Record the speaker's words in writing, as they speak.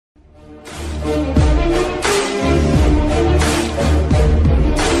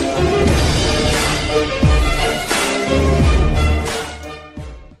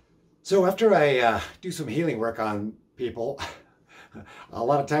So after I do some healing work on people, a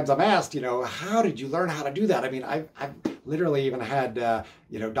lot of times I'm asked, how did you learn how to do that? I mean, I've literally even had,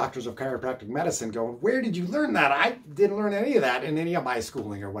 doctors of chiropractic medicine going, where did you learn that? I didn't learn any of that in any of my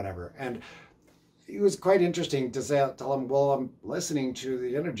schooling or whatever. And it was quite interesting to tell them, well, I'm listening to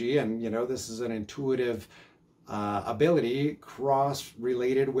the energy and, this is an intuitive ability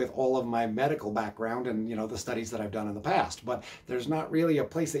cross-related with all of my medical background and, the studies that I've done in the past. But there's not really a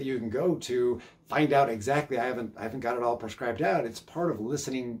place that you can go to find out exactly. I haven't got it all prescribed out. It's part of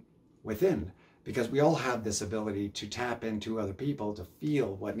listening within, because we all have this ability to tap into other people, to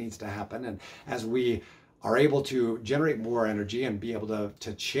feel what needs to happen. And as we are able to generate more energy and be able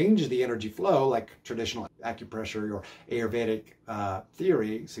to change the energy flow, like traditional acupressure or Ayurvedic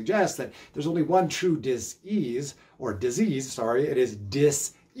theory suggests, that there's only one true disease, it is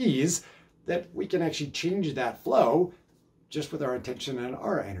dis-ease, that we can actually change that flow just with our attention and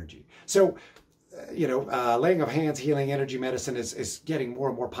our energy. So, laying of hands, healing energy medicine is getting more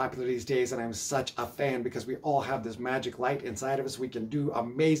and more popular these days, and I'm such a fan because we all have this magic light inside of us. We can do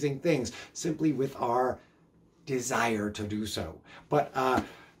amazing things simply with our desire to do so. But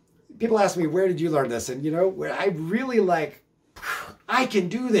people ask me, where did you learn this? And where I really I can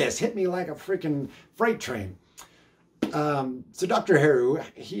do this, hit me like a freaking freight train. So Dr. Heru,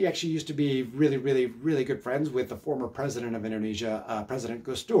 he actually used to be really, really, really good friends with the former president of Indonesia, President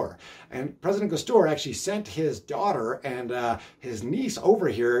Gus Dur. And President Gus Dur actually sent his daughter and his niece over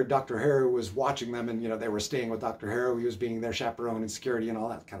here. Dr. Heru was watching them, and they were staying with Dr. Heru. He was being their chaperone and security and all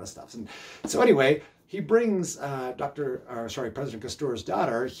that kind of stuff. And so anyway, he brings President Gus Dur's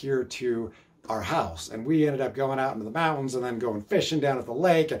daughter here to our house, and we ended up going out into the mountains and then going fishing down at the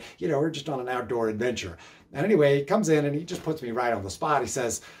lake, and we're just on an outdoor adventure. And anyway, he comes in and he just puts me right on the spot. He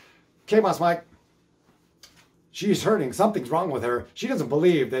says, "Okay, Mas Mike, she's hurting. Something's wrong with her. She doesn't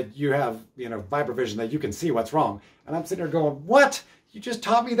believe that you have, Vibravision, that you can see what's wrong." And I'm sitting there going, "What? You just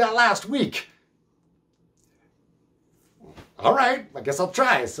taught me that last week." All right, I guess I'll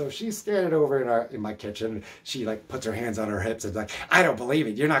try. So she's standing over in my kitchen. She puts her hands on her hips and "I don't believe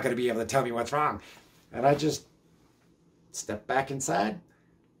it. You're not going to be able to tell me what's wrong." And I just stepped back inside,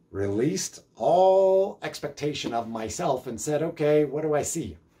 released all expectation of myself, and said, "Okay, what do I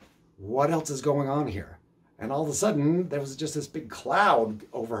see? What else is going on here?" And all of a sudden, there was just this big cloud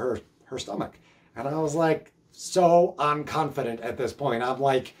over her stomach. And I was so unconfident at this point.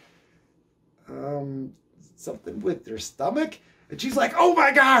 I'm something with your stomach? And she's like, "Oh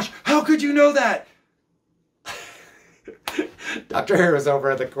my gosh, how could you know that?" Dr. Hare was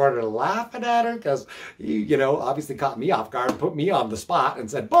over at the corner laughing at her because he, obviously caught me off guard, put me on the spot and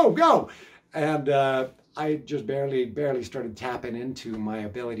said, "Boom, go." And I just barely started tapping into my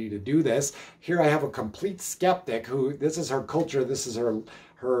ability to do this. Here I have a complete skeptic who, this is her culture, this is her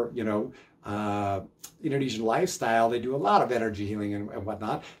Indonesian lifestyle. They do a lot of energy healing and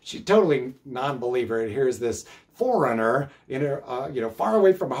whatnot. She's totally non-believer. And here's this foreigner in her, far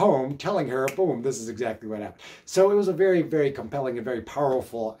away from home, telling her, boom, this is exactly what happened. So it was a very, very compelling and very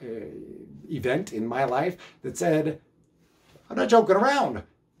powerful event in my life that said, I'm not joking around.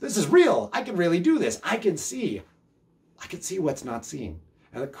 This is real. I can really do this. I can see what's not seen.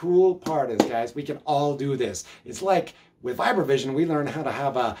 And the cool part is, guys, we can all do this. It's like with Vibravision, we learn how to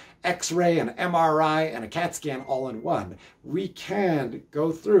have a X-ray, an MRI, and a CAT scan all in one. We can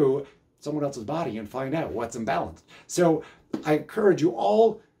go through someone else's body and find out what's imbalanced. So I encourage you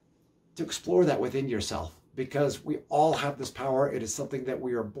all to explore that within yourself, because we all have this power. It is something that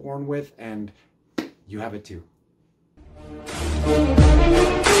we are born with, and you have it too.